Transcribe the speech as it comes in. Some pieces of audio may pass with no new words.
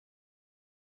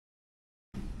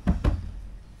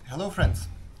Hello friends,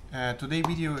 today's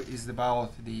video is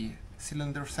about the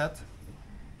cylinder set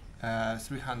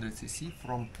 300cc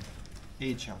from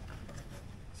AHL.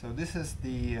 So this is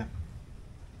the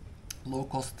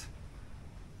low-cost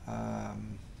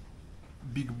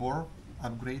big bore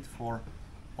upgrade for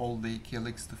all the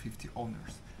KLX250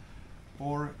 owners.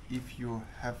 Or if you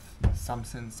have some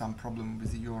problem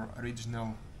with your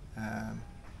original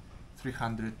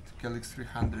 300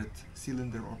 KLX300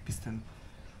 cylinder or piston,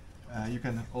 you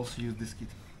can also use this kit.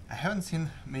 I haven't seen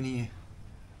many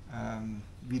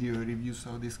video reviews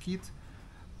of this kit,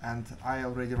 and I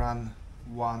already ran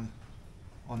one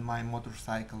on my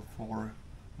motorcycle for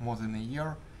more than a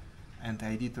year, and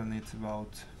I did on it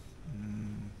about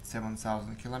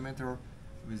 7,000 kilometers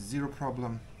with zero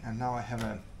problem. And now I have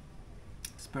a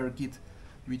spare kit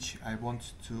which I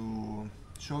want to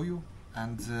show you,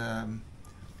 and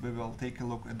we will take a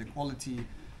look at the quality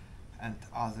and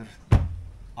other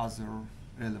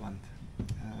relevant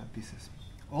pieces.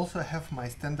 Also, I have my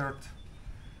standard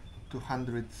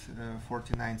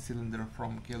 249 cylinder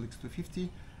from KLX250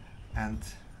 and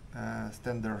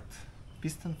standard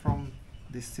piston from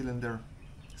this cylinder,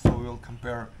 so we'll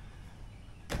compare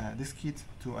this kit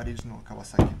to original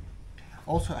Kawasaki.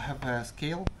 Also, I have a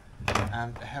scale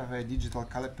and I have a digital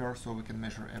caliper, so we can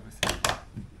measure everything.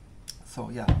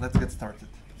 So yeah, let's get started.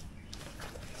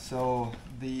 So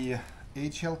the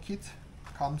AHL kit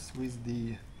comes with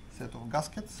the set of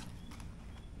gaskets.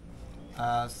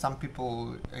 Some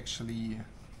people actually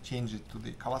change it to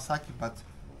the Kawasaki, but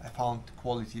I found the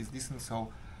quality is decent,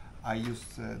 so I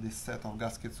used this set of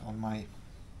gaskets on my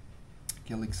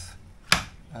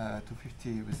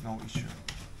KLX250 with no issue.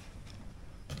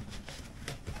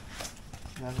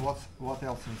 And what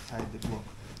else inside the block?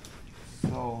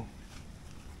 So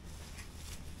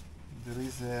there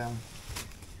is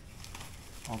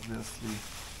obviously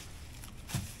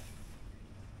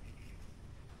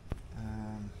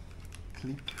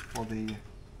clip for the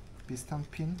piston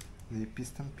pin, the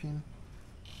piston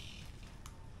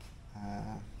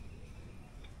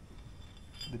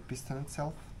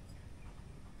itself,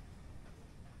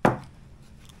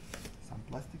 some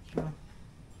plastic here,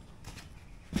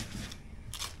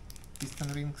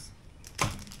 piston rings,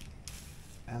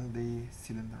 and the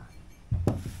cylinder.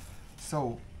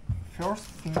 So first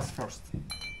things first,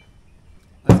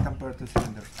 let's compare the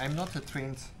cylinders. I'm not a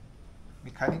trained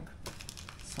mechanic,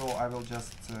 so I will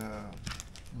just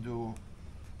do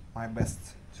my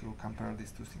best to compare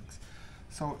these two things.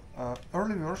 So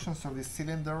early versions of this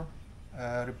cylinder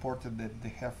reported that they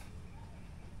have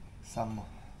some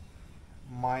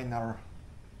minor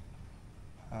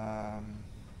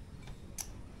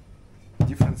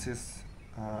differences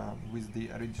with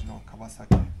the original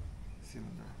Kawasaki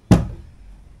cylinder.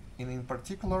 In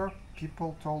particular,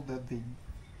 people told that they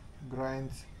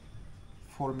grind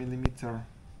 4 mm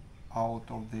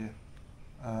out of the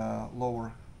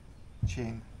lower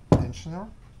chain tensioner,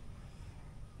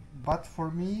 but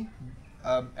for me,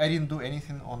 I didn't do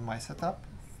anything on my setup.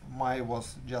 Mine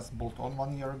was just bolt on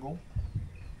 1 year ago,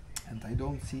 and I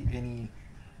don't see any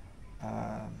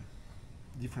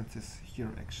differences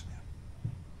here actually.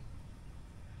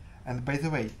 And by the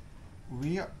way,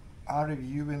 we are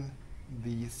reviewing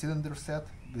the cylinder set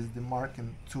with the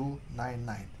marking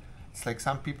 299. It's like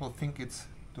some people think it's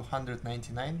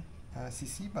 299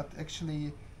 cc, but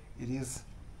actually it is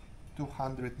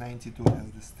 292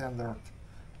 as the standard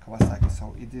Kawasaki.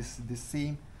 So it is the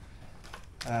same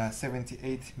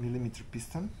 78 mm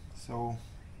piston. So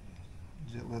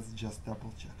let's just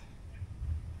double check.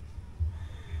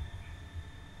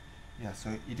 Yeah,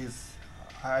 so it is,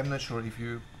 I'm not sure if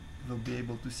you will be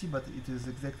able to see, but it is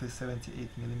exactly 78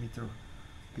 mm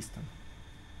piston.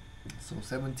 So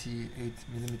 78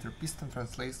 mm piston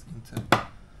translates into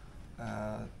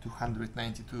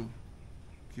 292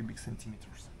 cubic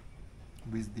centimeters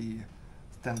with the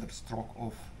standard stroke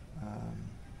of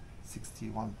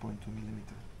 61.2 mm.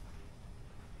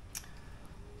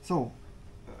 So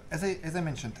as I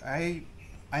mentioned,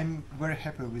 I'm very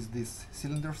happy with this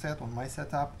cylinder set on my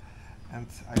setup, and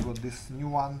I got this new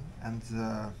one, and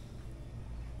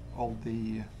all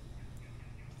the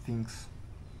things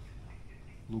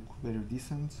look very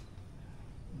decent.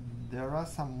 There are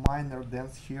some minor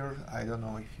dents here. I don't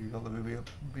know if you will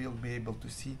be able to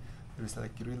see. There is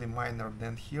like a really minor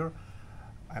dent here.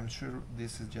 I'm sure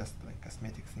this is just like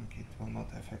cosmetic thing. It will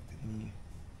not affect any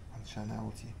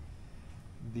functionality.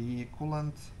 The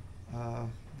coolant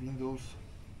windows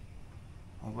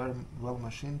are very well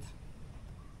machined.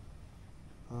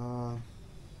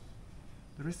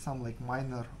 There is some like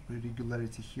minor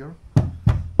irregularity here,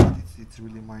 but it's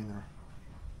really minor.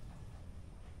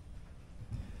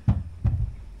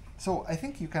 So I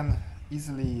think you can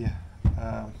easily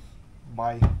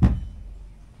buy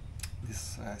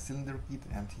this cylinder kit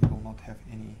and you will not have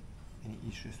any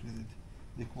issues with it.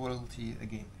 The quality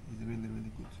again is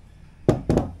really good.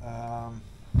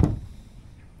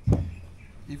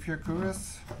 If you're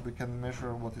curious, we can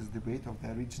measure what is the weight of the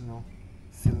original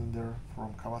cylinder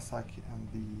from Kawasaki and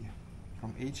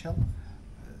from AHL.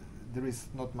 There is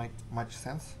not much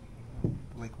sense,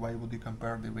 like why would you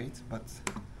compare the weights, but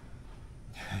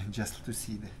just to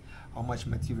see how much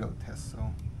material it has.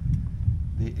 So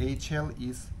the AHL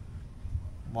is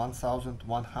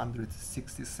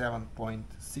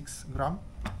 1167.6 gram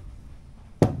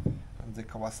and the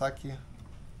Kawasaki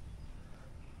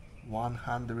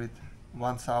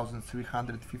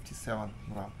 1357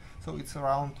 gram. So it's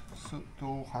around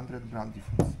 200 gram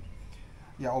difference.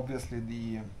 Yeah, obviously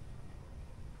the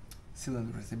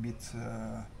cylinder is a bit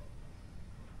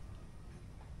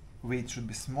weight should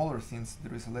be smaller since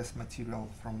there is less material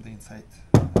from the inside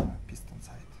piston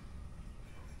side.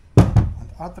 And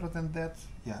other than that,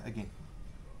 yeah, again,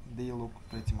 they look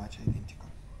pretty much identical.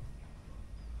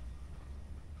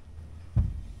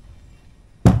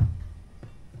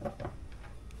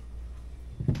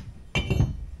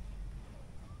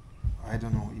 I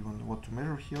don't know even what to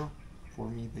measure here. For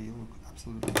me, they look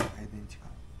absolutely identical.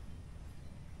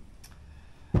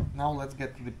 Now let's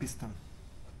get to the piston.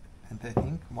 And I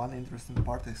think one interesting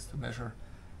part is to measure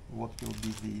what will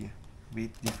be the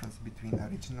weight difference between the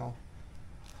original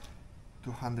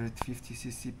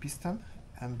 250cc piston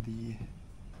and the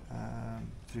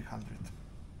 300.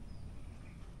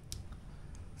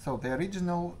 So the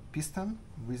original piston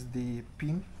with the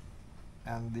pin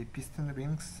and the piston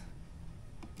rings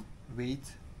weighed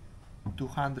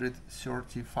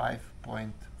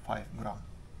 235.5 gram.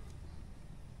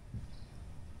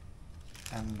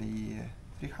 And the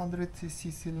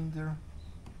 300cc cylinder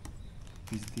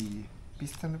with the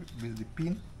piston with the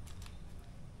pin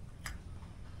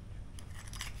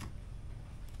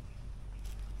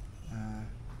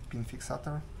pin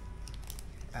fixator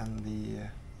and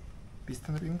the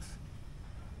piston rings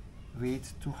weighed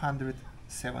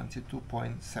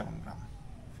 272.7 gram.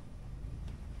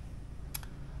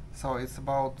 So it's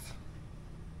about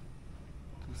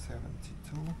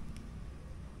 272.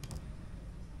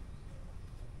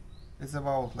 It's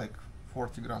about like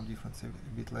 40 gram difference, a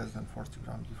bit less than 40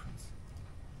 gram difference.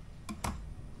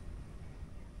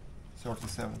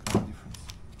 37 gram difference.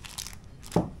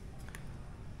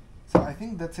 So I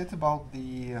think that's it about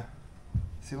the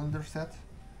cylinder set,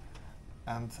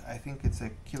 and I think it's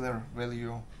a killer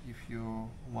value if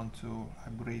you want to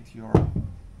upgrade your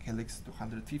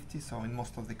KLX250. So in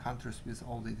most of the countries with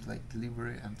all the like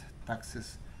delivery and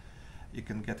taxes, you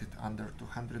can get it under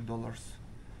 $200.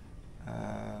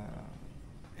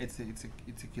 It's a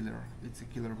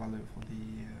killer value for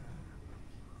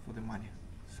the money.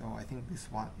 So I think this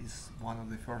one is one of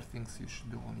the first things you should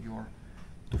do on your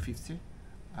 250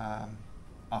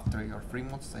 after your free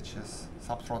mods, such as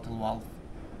sub-throttle valve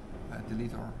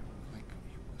delete, or like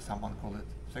someone call it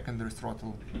secondary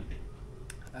throttle.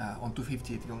 On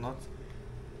 250 it will not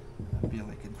be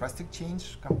like a drastic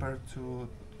change compared to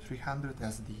 300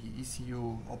 as the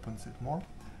ECU opens it more.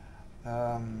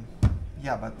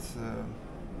 Yeah, but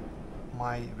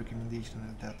my recommendation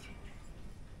is that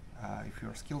if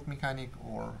you're a skilled mechanic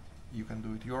or you can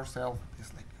do it yourself,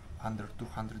 it's like under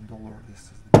 $200. This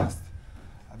is the best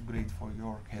upgrade for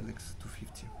your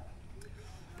KLX250.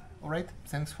 Alright,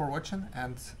 thanks for watching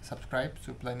and subscribe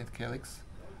to Planet KLX.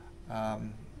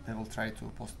 I will try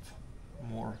to post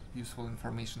more useful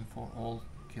information for all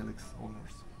KLX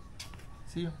owners.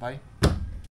 See you, bye.